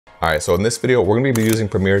All right, so in this video, we're gonna be using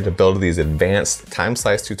Premiere to build these advanced time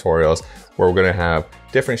slice tutorials where we're gonna have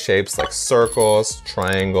different shapes like circles,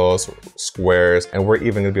 triangles, squares, and we're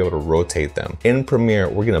even gonna be able to rotate them. In Premiere,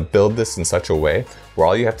 we're gonna build this in such a way where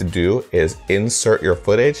all you have to do is insert your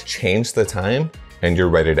footage, change the time, and you're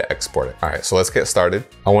ready to export it. All right, so let's get started.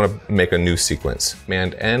 I wanna make a new sequence,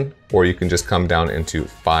 Command N, or you can just come down into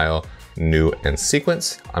File, New, and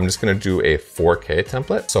Sequence. I'm just gonna do a 4K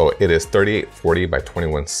template. So it is 3840 by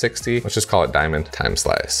 2160. Let's just call it Diamond Time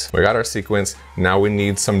Slice. We got our sequence. Now we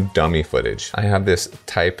need some dummy footage. I have this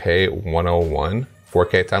Taipei 101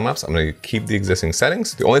 4K time lapse. I'm gonna keep the existing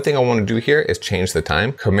settings. The only thing I wanna do here is change the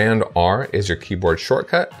time. Command R is your keyboard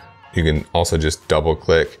shortcut. You can also just double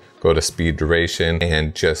click, go to speed duration,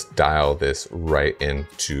 and just dial this right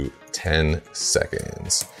into 10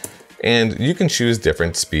 seconds. And you can choose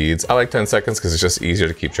different speeds. I like 10 seconds because it's just easier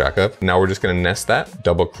to keep track of. Now we're just gonna nest that,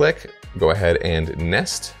 double click, go ahead and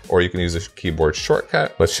nest, or you can use a keyboard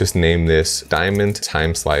shortcut. Let's just name this Diamond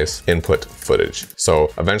Time Slice Input Footage.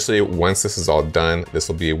 So eventually, once this is all done, this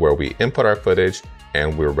will be where we input our footage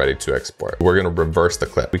and we're ready to export. We're gonna reverse the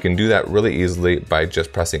clip. We can do that really easily by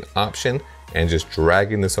just pressing Option and just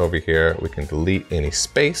dragging this over here. We can delete any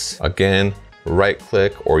space. Again, right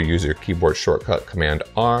click or use your keyboard shortcut, Command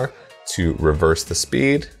R, to reverse the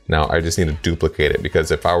speed. Now I just need to duplicate it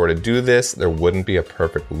because if I were to do this, there wouldn't be a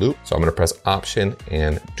perfect loop. So I'm gonna press Option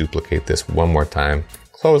and duplicate this one more time.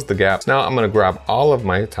 Close the gaps. Now I'm gonna grab all of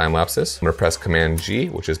my time lapses. I'm gonna press Command G,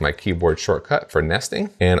 which is my keyboard shortcut for nesting.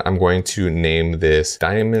 And I'm going to name this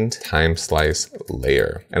Diamond Time Slice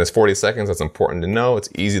Layer. And it's 40 seconds, that's important to know. It's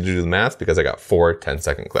easy to do the math because I got 4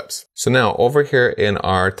 10-second clips. So now over here in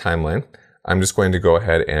our timeline, I'm just going to go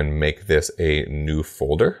ahead and make this a new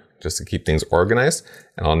folder just to keep things organized.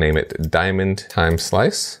 And I'll name it Diamond Time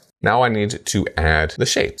Slice. Now I need to add the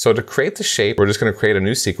shape. So to create the shape, we're just gonna create a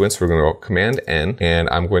new sequence. We're gonna go Command N, and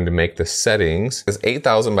I'm going to make the settings as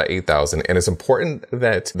 8,000 by 8,000. And it's important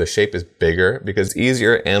that the shape is bigger because it's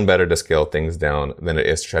easier and better to scale things down than it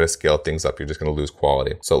is to try to scale things up. You're just gonna lose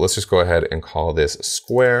quality. So let's just go ahead and call this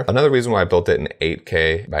square. Another reason why I built it in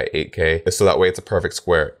 8K by 8K is so that way it's a perfect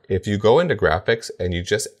square. If you go into graphics and you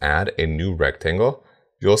just add a new rectangle,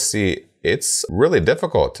 you'll see it's really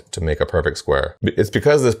difficult to make a perfect square. It's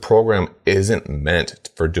because this program isn't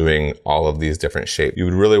meant for doing all of these different shapes. You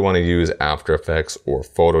would really want to use After Effects or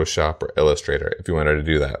Photoshop or Illustrator if you wanted to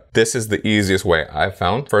do that. This is the easiest way I've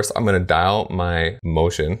found. First, I'm going to dial my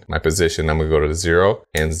motion, my position. I'm going to go to 0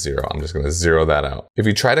 and 0. I'm just going to zero that out. If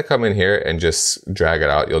you try to come in here and just drag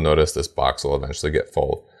it out, you'll notice this box will eventually get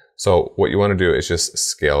full. So what you want to do is just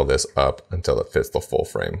scale this up until it fits the full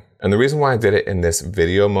frame. And the reason why I did it in this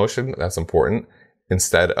video motion, that's important,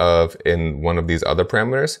 instead of in one of these other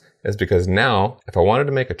parameters, is because now if I wanted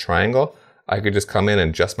to make a triangle, I could just come in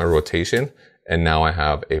and adjust my rotation, and now I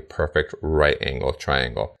have a perfect right angle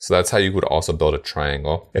triangle. So that's how you would also build a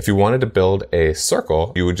triangle. If you wanted to build a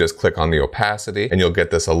circle, you would just click on the opacity and you'll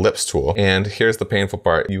get this ellipse tool. And here's the painful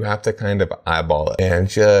part. You have to kind of eyeball it and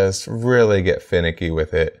just really get finicky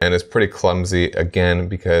with it. And it's pretty clumsy again,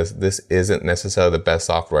 because this isn't necessarily the best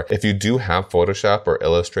software. If you do have Photoshop or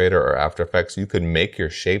Illustrator or After Effects, you could make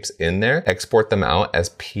your shapes in there, export them out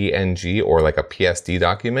as PNG or like a PSD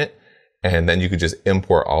document, and then you could just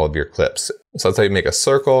import all of your clips. So that's how you make a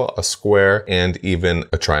circle, a square, and even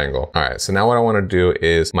a triangle. All right, so now what I wanna do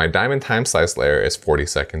is my Diamond Time Slice layer is 40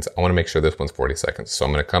 seconds. I wanna make sure this one's 40 seconds. So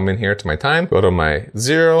I'm gonna come in here to my time, go to my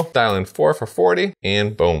 0, dial in 4 for 40,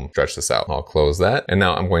 and boom, stretch this out. I'll close that. And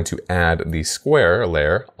now I'm going to add the square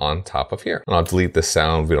layer on top of here. And I'll delete the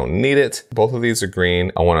sound, we don't need it. Both of these are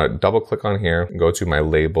green. I wanna double click on here, go to my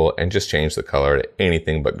label, and just change the color to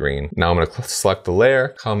anything but green. Now I'm gonna select the layer,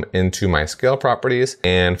 come into my scale properties,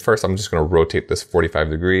 and first I'm just gonna rotate this 45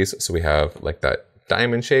 degrees so we have like that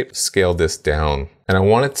diamond shape. Scale this down, and I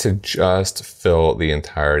want it to just fill the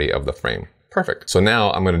entirety of the frame. Perfect. So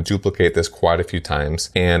now I'm going to duplicate this quite a few times,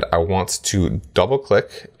 and I want to double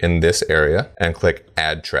click in this area and click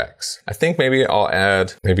Add Tracks. I think maybe I'll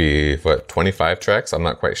add 25 tracks. I'm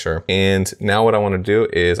not quite sure. And now what I want to do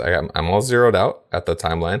is I'm all zeroed out at the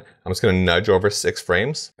timeline. I'm just going to nudge over 6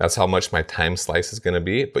 frames. That's how much my time slice is going to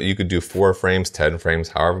be, but you could do 4 frames, 10 frames,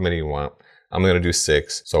 however many you want. I'm gonna do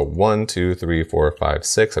 6. So 1, 2, 3, 4, 5,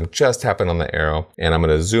 6. I'm just tapping on the arrow, and I'm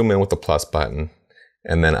gonna zoom in with the plus button.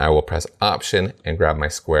 And then I will press Option and grab my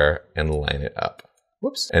square and line it up.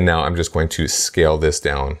 Whoops. And now I'm just going to scale this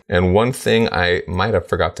down. And one thing I might have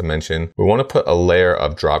forgot to mention, we want to put a layer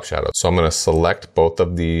of drop shadow. So I'm going to select both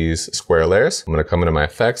of these square layers. I'm going to come into my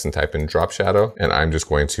effects and type in drop shadow, and I'm just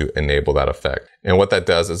going to enable that effect. And what that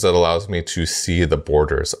does is it allows me to see the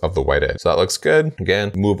borders of the white edge. So that looks good.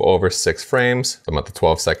 Again, move over 6 frames. I'm at the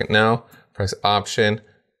 12-second now. Press Option,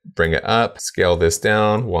 bring it up, scale this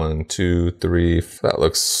down. 1, 2, 3. That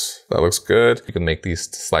looks good. You can make these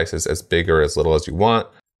slices as big or as little as you want.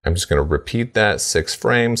 I'm just going to repeat that 6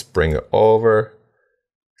 frames, bring it over,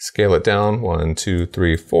 scale it down. 1, 2,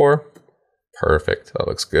 3, 4. Perfect. That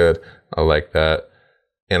looks good. I like that.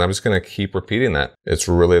 And I'm just going to keep repeating that. It's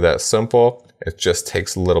really that simple. It just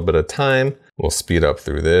takes a little bit of time. We'll speed up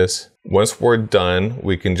through this. Once we're done,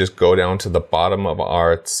 we can just go down to the bottom of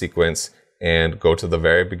our sequence and go to the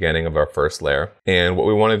very beginning of our first layer. And what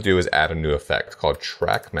we want to do is add a new effect called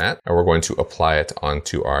Track Matte, and we're going to apply it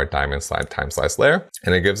onto our Diamond Slide Time Slice layer.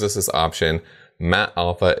 And it gives us this option. Matte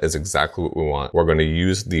Alpha is exactly what we want. We're going to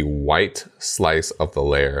use the white slice of the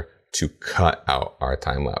layer to cut out our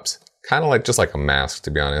time lapse. Kind of like just like a mask,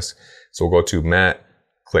 to be honest. So we'll go to Matte,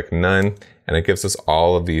 click None, and it gives us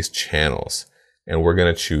all of these channels. And we're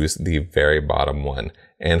going to choose the very bottom one.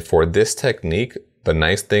 And for this technique, the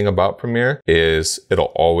nice thing about Premiere is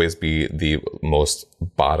it'll always be the most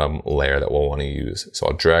bottom layer that we'll want to use. So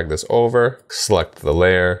I'll drag this over, select the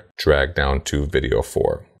layer, drag down to Video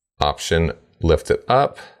 4. Option, lift it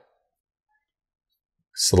up,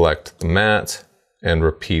 select the matte, and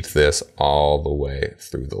repeat this all the way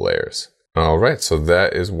through the layers. All right, so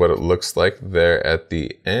that is what it looks like there at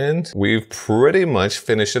the end. We've pretty much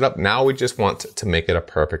finished it up. Now we just want to make it a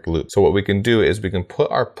perfect loop. So what we can do is we can put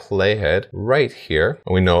our playhead right here.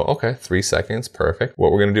 And we know, okay, 3 seconds, perfect.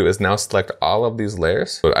 What we're gonna do is now select all of these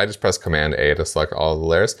layers. So I just press Command A to select all of the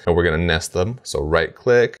layers, and we're gonna nest them. So right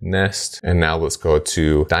click, nest, and now let's go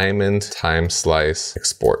to Diamond Time Slice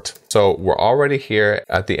Export. So we're already here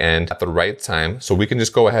at the end at the right time. So we can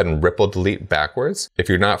just go ahead and ripple delete backwards. If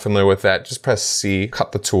you're not familiar with that, just press C,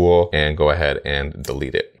 cut the tool, and go ahead and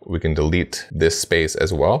delete it. We can delete this space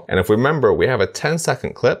as well. And if we remember, we have a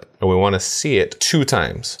 10-second clip and we want to see it 2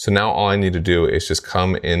 times. So now all I need to do is just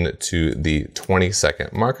come into the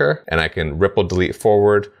 20-second marker, and I can ripple delete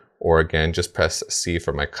forward, or again, just press C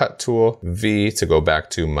for my cut tool, V to go back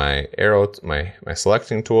to my arrow, my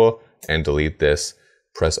selecting tool, and delete this.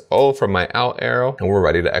 Press O for my out arrow, and we're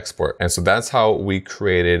ready to export. And so that's how we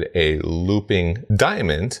created a looping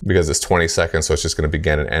diamond, because it's 20 seconds, so it's just gonna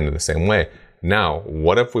begin and end in the same way. Now,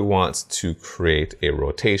 what if we want to create a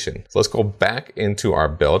rotation? So let's go back into our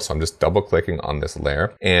build. So I'm just double clicking on this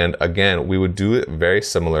layer. And again, we would do it very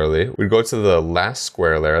similarly. We'd go to the last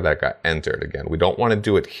square layer that got entered again. We don't wanna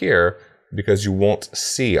do it here because you won't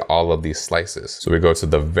see all of these slices. So we go to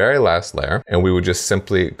the very last layer, and we would just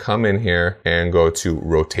simply come in here and go to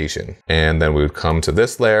rotation. And then we would come to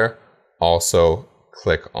this layer, also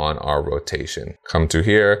click on our rotation. Come to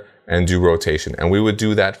here and do rotation. And we would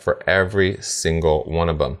do that for every single one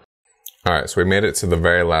of them. All right, so we made it to the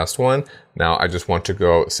very last one. Now I just want to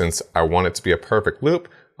go, since I want it to be a perfect loop,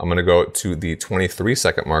 I'm gonna go to the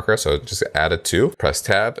 23-second marker, so just add a 2, press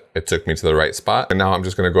tab, it took me to the right spot. And now I'm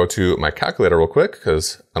just gonna go to my calculator real quick,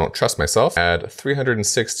 because I don't trust myself. Add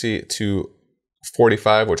 360 to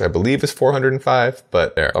 45, which I believe is 405,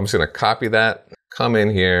 but there. I'm just gonna copy that, come in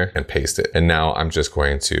here and paste it. And now I'm just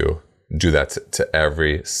going to do that to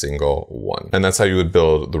every single one. And that's how you would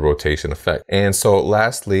build the rotation effect. And so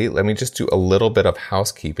lastly, let me just do a little bit of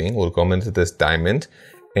housekeeping. We'll go into this diamond,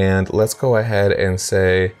 and let's go ahead and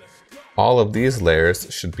say all of these layers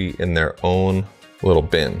should be in their own little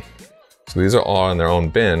bin. So these are all in their own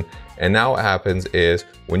bin. And now what happens is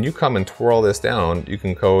when you come and twirl this down, you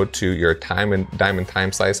can go to your Diamond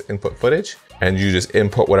Time Slice input footage, and you just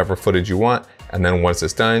input whatever footage you want. And then once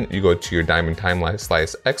it's done, you go to your Diamond Time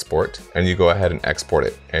Slice export, and you go ahead and export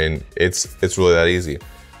it. And it's really that easy.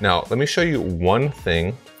 Now, let me show you one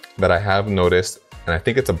thing that I have noticed, and I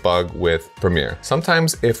think it's a bug with Premiere.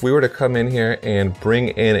 Sometimes if we were to come in here and bring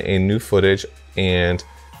in a new footage and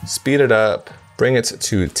speed it up, bring it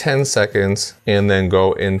to 10 seconds, and then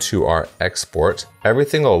go into our export,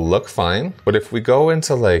 everything will look fine. But if we go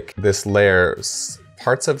into like this layer,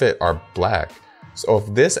 parts of it are black. So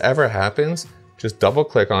if this ever happens, just double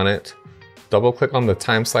click on it, double click on the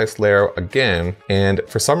time slice layer again, and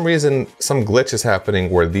for some reason, some glitch is happening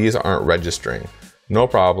where these aren't registering. No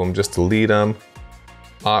problem, just delete them.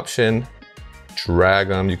 Option, drag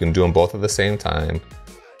them. You can do them both at the same time.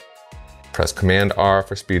 Press Command R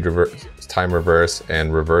for speed reverse, time reverse,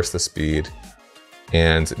 and reverse the speed.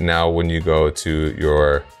 And now when you go to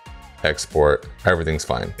your export, everything's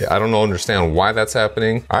fine. I don't understand why that's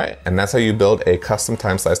happening. All right, and that's how you build a custom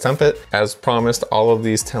time slice template. As promised, all of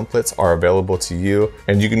these templates are available to you,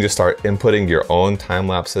 and you can just start inputting your own time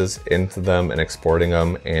lapses into them and exporting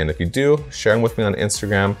them. And if you do, share them with me on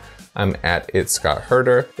Instagram. I'm at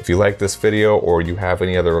 @ScottHerder. If you like this video or you have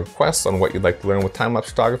any other requests on what you'd like to learn with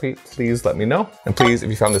time-lapse photography, please let me know. And please, if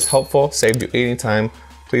you found this helpful, saved you any time,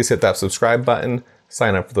 please hit that subscribe button,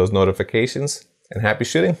 sign up for those notifications, and happy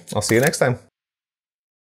shooting. I'll see you next time.